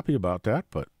not happy about that,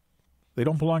 but they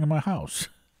don't belong in my house.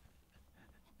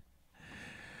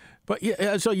 But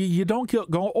yeah, so you don't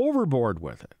go overboard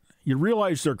with it. You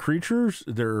realize they're creatures,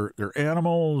 they're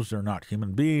animals, they're not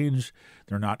human beings,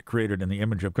 they're not created in the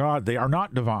image of God, they are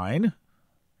not divine,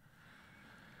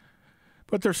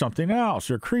 but they're something else.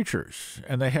 They're creatures,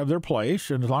 and they have their place,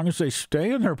 and as long as they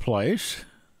stay in their place,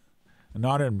 and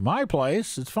not in my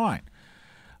place, it's fine.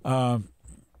 But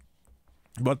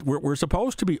we're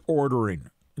supposed to be ordering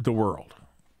the world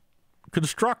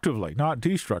constructively, not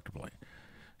destructively.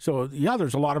 So, yeah,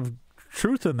 there's a lot of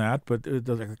truth in that, but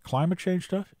the climate change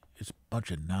stuff, it's a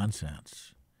bunch of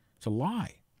nonsense. It's a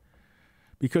lie.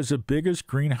 Because the biggest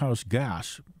greenhouse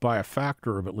gas, by a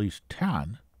factor of at least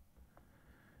 10,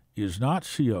 is not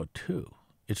CO2.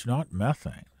 It's not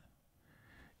methane.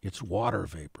 It's water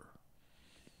vapor.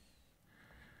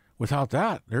 Without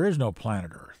that, there is no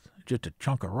planet Earth. It's just a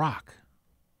chunk of rock.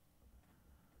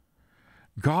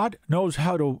 God knows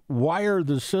how to wire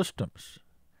the systems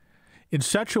in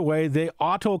such a way they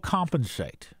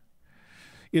auto-compensate.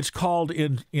 It's called,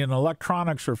 in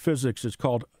electronics or physics, it's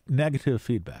called negative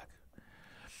feedback.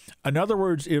 In other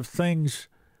words, if things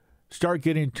start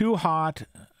getting too hot,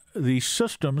 the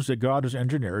systems that God has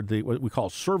engineered, what we call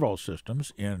servo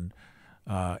systems in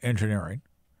engineering,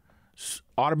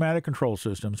 automatic control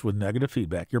systems with negative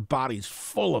feedback, your body's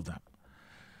full of them,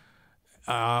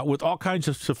 with all kinds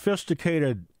of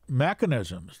sophisticated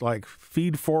mechanisms like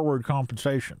feed-forward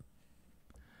compensation.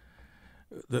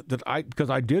 because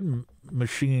I did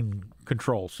machine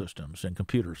control systems and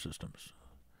computer systems.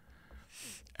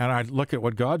 And I look at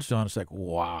what God's done, it's like,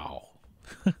 wow.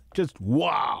 Just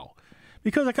wow.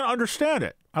 Because I can understand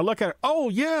it. I look at it, oh,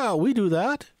 yeah, we do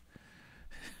that.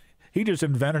 He just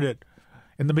invented it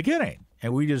in the beginning.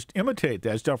 And we just imitate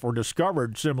that stuff or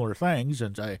discovered similar things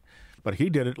and say, but he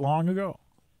did it long ago.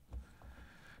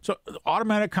 So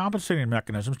automatic compensating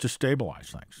mechanisms to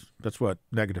stabilize things. That's what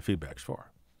negative feedback's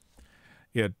for.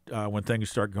 It when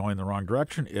things start going the wrong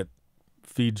direction, it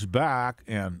feeds back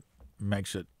and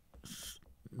makes it,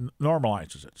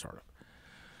 normalizes it, sort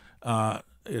of.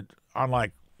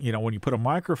 Unlike, when you put a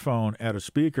microphone at a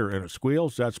speaker and it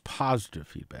squeals, that's positive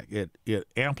feedback. It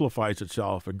amplifies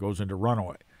itself and goes into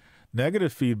runaway.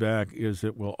 Negative feedback is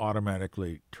it will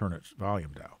automatically turn its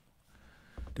volume down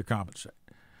to compensate.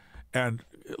 And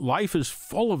life is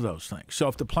full of those things. So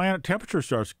if the planet temperature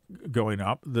starts going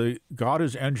up, God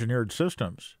has engineered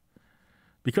systems,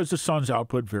 because the sun's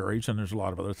output varies and there's a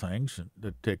lot of other things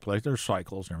that take place. There's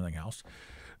cycles and everything else.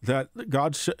 That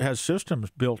God has systems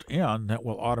built in that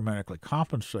will automatically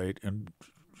compensate and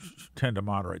tend to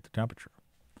moderate the temperature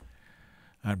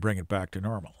and bring it back to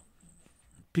normal,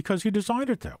 because he designed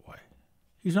it that way.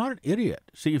 He's not an idiot.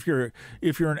 See, if you're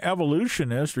an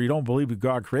evolutionist or you don't believe that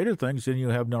God created things, then you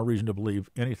have no reason to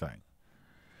believe anything,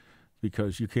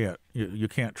 because you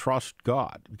can't trust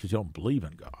God because you don't believe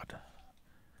in God.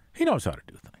 He knows how to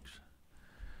do things.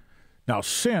 Now,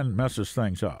 sin messes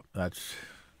things up. That's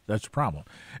the problem.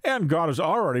 And God has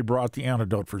already brought the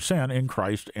antidote for sin in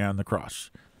Christ and the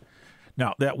cross.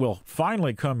 Now, that will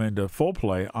finally come into full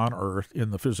play on earth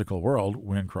in the physical world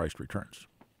when Christ returns.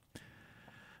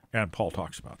 And Paul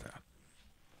talks about that.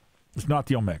 It's not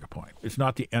the omega point. It's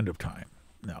not the end of time.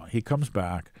 No, he comes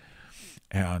back,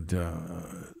 and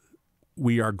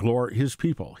we are his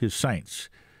people, his saints,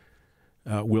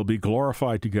 will be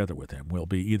glorified together with him. We'll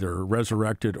be either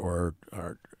resurrected or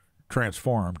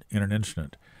transformed in an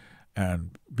instant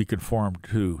and be conformed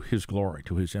to his glory,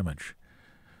 to his image,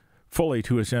 fully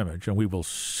to his image, and we will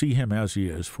see him as he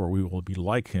is, for we will be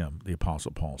like him, the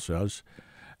Apostle Paul says.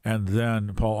 And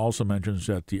then Paul also mentions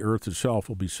that the earth itself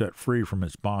will be set free from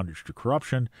its bondage to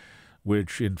corruption,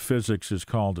 which in physics is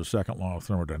called the second law of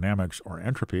thermodynamics, or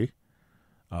entropy,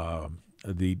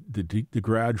 the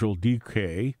gradual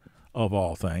decay of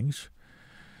all things.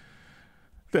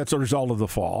 That's a result of the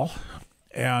fall.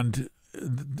 And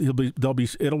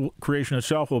creation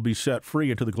itself will be set free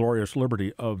into the glorious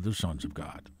liberty of the sons of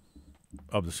God,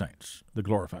 of the saints, the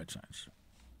glorified saints.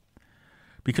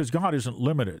 Because God isn't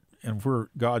limited, and if we're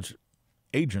God's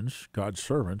agents, God's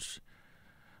servants,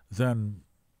 then,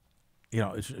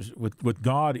 it's with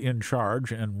God in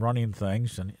charge and running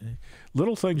things, and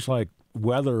little things like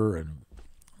weather and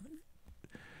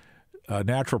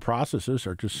natural processes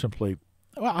are just simply,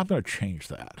 well, I'm going to change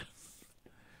that.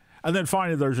 And then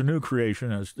finally, there's a new creation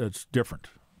that's different,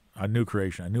 a new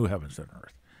creation, a new heavens and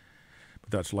earth.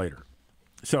 But that's later.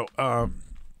 So,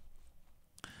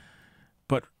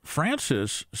 but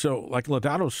Francis, like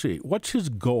Laudato Si, what's his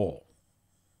goal?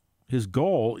 His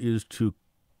goal is to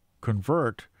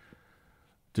convert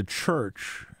the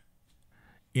church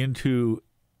into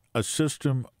a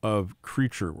system of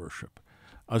creature worship,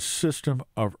 a system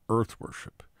of earth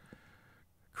worship,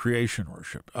 creation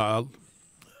worship.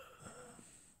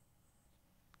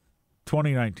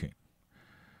 2019,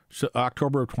 so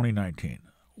October of 2019,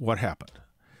 what happened?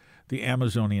 The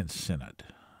Amazonian Synod.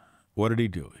 What did he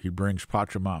do? He brings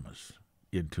Pachamamas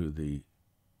into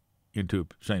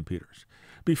St. Peter's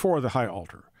before the high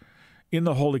altar, in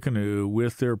the Holy Canoe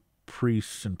with their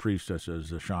priests and priestesses,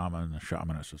 the shaman, the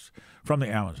shamanesses from the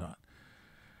Amazon.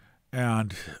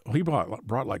 And he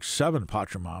brought like 7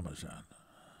 Pachamamas in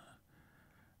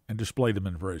and displayed them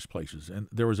in various places. And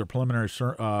there was a preliminary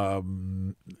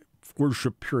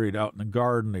worship period out in the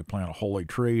garden. They plant a holy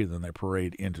tree, then they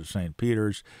parade into St.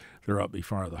 Peter's. They're up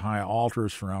before the high altar,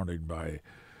 surrounded by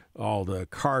all the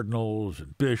cardinals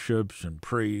and bishops and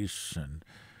priests and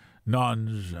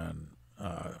nuns and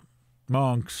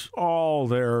monks, all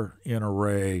there in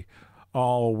array,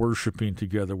 all worshiping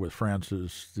together with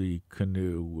Francis, the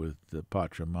canoe with the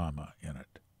Pachamama in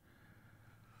it.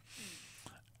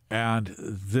 And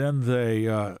then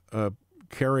they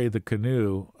carry the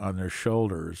canoe on their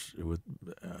shoulders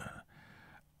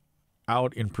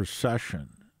out in procession,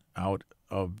 out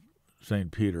of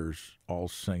St. Peter's, all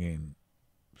singing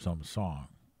some song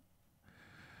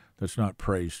that's not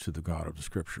praise to the God of the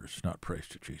Scriptures, not praise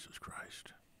to Jesus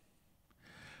Christ.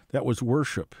 That was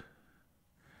worship,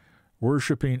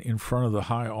 worshiping in front of the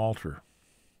high altar,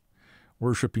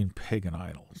 worshiping pagan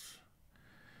idols.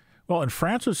 Well, in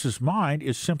Francis's mind,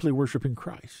 is simply worshiping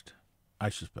Christ. I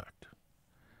suspect.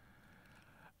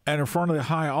 And in front of the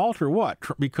high altar, what?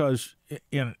 Because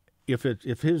if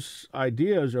his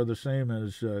ideas are the same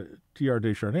as Teilhard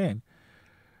de Chardin,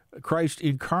 Christ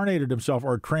incarnated himself,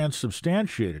 or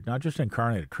transubstantiated, not just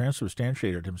incarnated,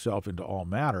 transubstantiated himself into all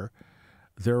matter.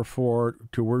 Therefore,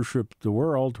 to worship the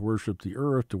world, to worship the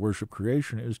earth, to worship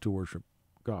creation is to worship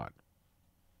God.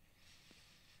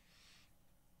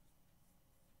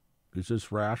 Is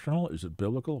this rational? Is it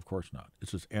biblical? Of course not.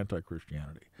 This is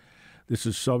anti-Christianity. This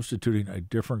is substituting a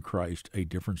different Christ, a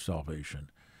different salvation,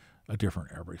 a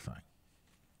different everything.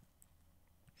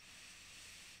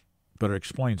 But it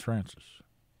explains Francis.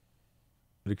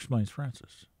 It explains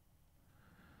Francis.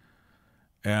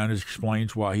 And it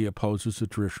explains why he opposes the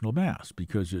traditional Mass,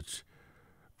 because it's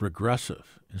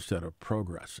regressive instead of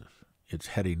progressive. It's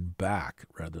heading back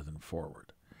rather than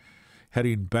forward.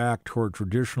 Heading back toward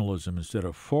traditionalism instead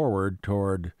of forward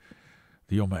toward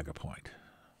the omega point.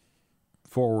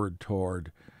 Forward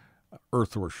toward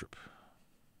earth worship.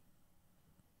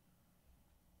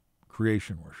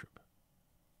 Creation worship.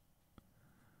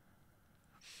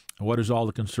 What is all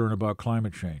the concern about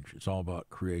climate change? It's all about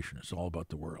creation. It's all about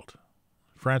the world.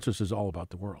 Francis is all about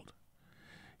the world.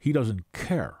 He doesn't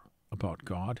care about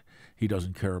God. He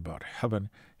doesn't care about heaven.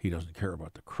 He doesn't care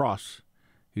about the cross.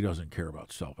 He doesn't care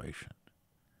about salvation.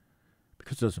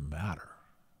 Because it doesn't matter.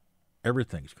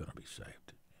 Everything's going to be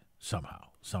saved somehow,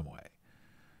 some way.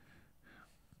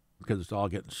 Because it's all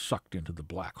getting sucked into the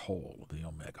black hole of the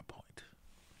omega point.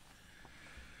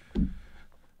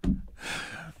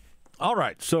 All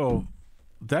right, so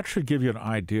that should give you an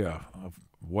idea of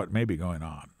what may be going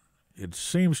on. It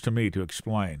seems to me to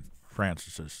explain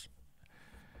Francis's,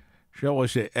 shall we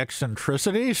say,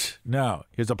 eccentricities? No,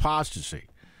 his apostasy.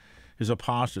 His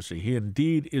apostasy. He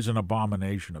indeed is an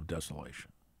abomination of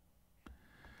desolation.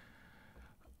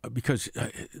 Because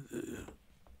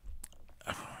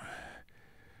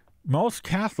most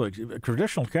Catholics,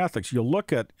 traditional Catholics, you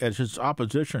look at as his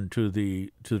opposition to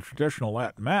the traditional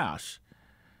Latin Mass,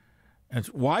 and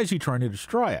why is he trying to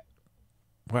destroy it?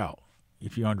 Well,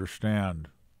 if you understand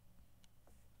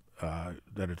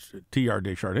that it's Teilhard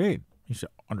de Chardin, you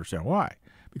understand why.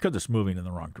 Because it's moving in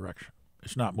the wrong direction.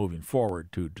 It's not moving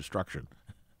forward to destruction,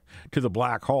 to the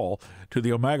black hole, to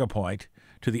the omega point,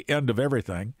 to the end of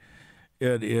everything.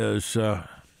 It is the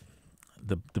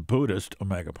Buddhist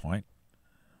omega point.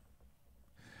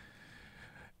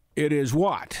 It is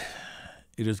what?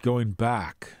 It is going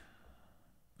back.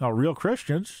 Now, real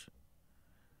Christians,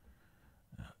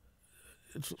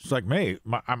 it's like me.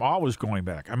 I'm always going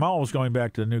back. I'm always going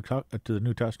back to the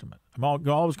New Testament. I'm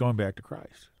always going back to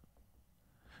Christ.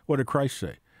 What did Christ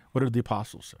say? What did the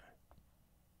apostles say?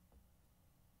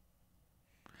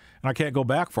 And I can't go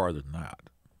back farther than that.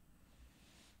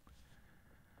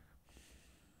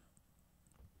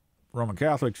 Roman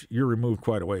Catholics, you're removed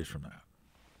quite a ways from that.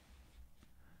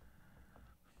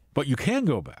 But you can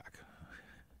go back.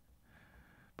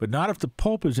 But not if the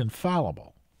Pope is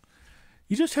infallible.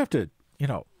 You just have to,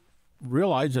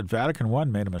 realize that Vatican I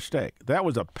made a mistake. That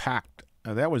was a pact.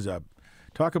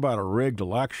 Talk about a rigged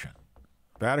election.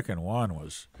 Vatican I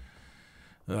was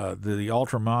the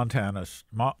ultramontanist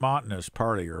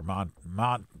party, or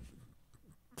Montism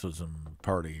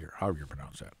party, or however you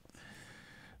pronounce that.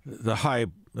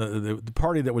 The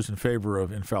party that was in favor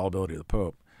of infallibility of the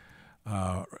Pope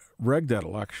rigged that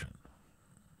election,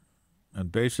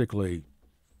 and basically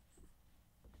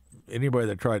anybody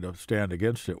that tried to stand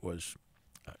against it was,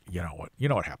 you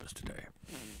know what happens today.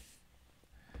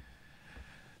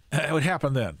 It would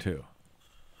happen then too.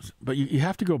 But you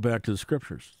have to go back to the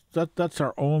Scriptures. That's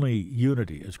our only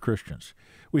unity as Christians.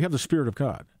 We have the Spirit of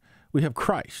God. We have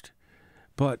Christ.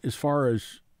 But as far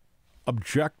as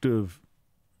objective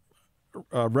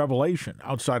revelation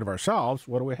outside of ourselves,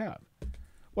 what do we have?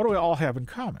 What do we all have in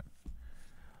common?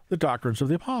 The doctrines of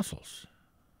the apostles.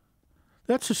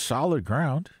 That's a solid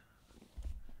ground.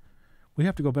 We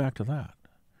have to go back to that.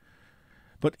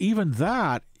 But even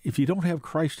that, if you don't have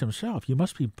Christ himself, you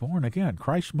must be born again.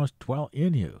 Christ must dwell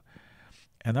in you.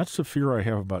 And that's the fear I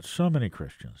have about so many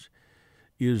Christians,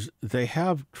 is they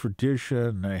have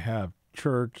tradition, they have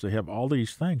church, they have all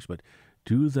these things, but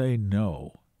do they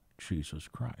know Jesus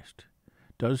Christ?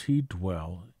 Does he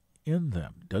dwell in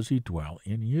them? Does he dwell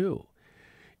in you?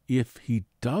 If he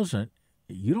doesn't,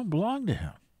 you don't belong to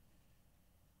him.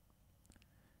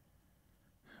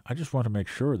 I just want to make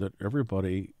sure that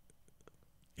everybody,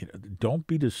 don't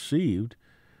be deceived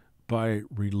by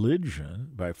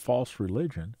religion, by false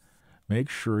religion. Make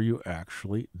sure you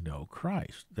actually know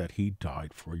Christ, that he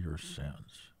died for your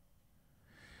sins.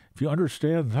 If you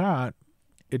understand that,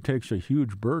 it takes a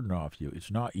huge burden off you.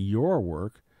 It's not your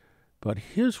work, but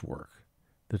his work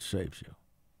that saves you.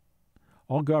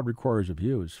 All God requires of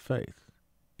you is faith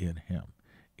in him,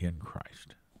 in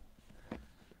Christ.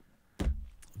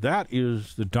 That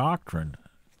is the doctrine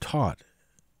taught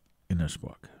in this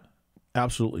book.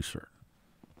 Absolutely certain.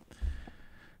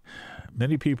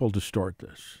 Many people distort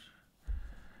this.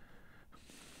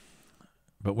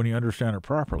 But when you understand it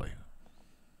properly,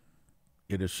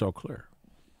 it is so clear.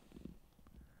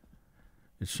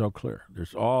 It's so clear.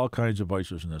 There's all kinds of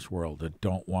voices in this world that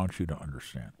don't want you to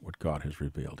understand what God has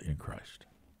revealed in Christ.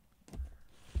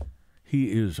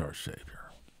 He is our Savior.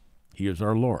 He is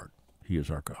our Lord. He is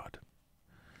our God.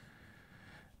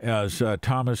 As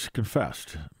Thomas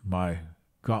confessed, my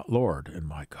God, Lord and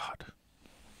my God.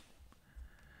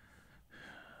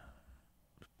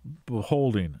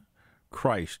 Beholding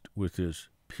Christ with his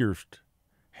pierced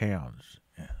hands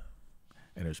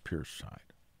and his pierced side.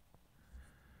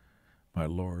 My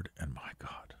Lord and my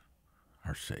God,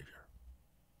 our Savior.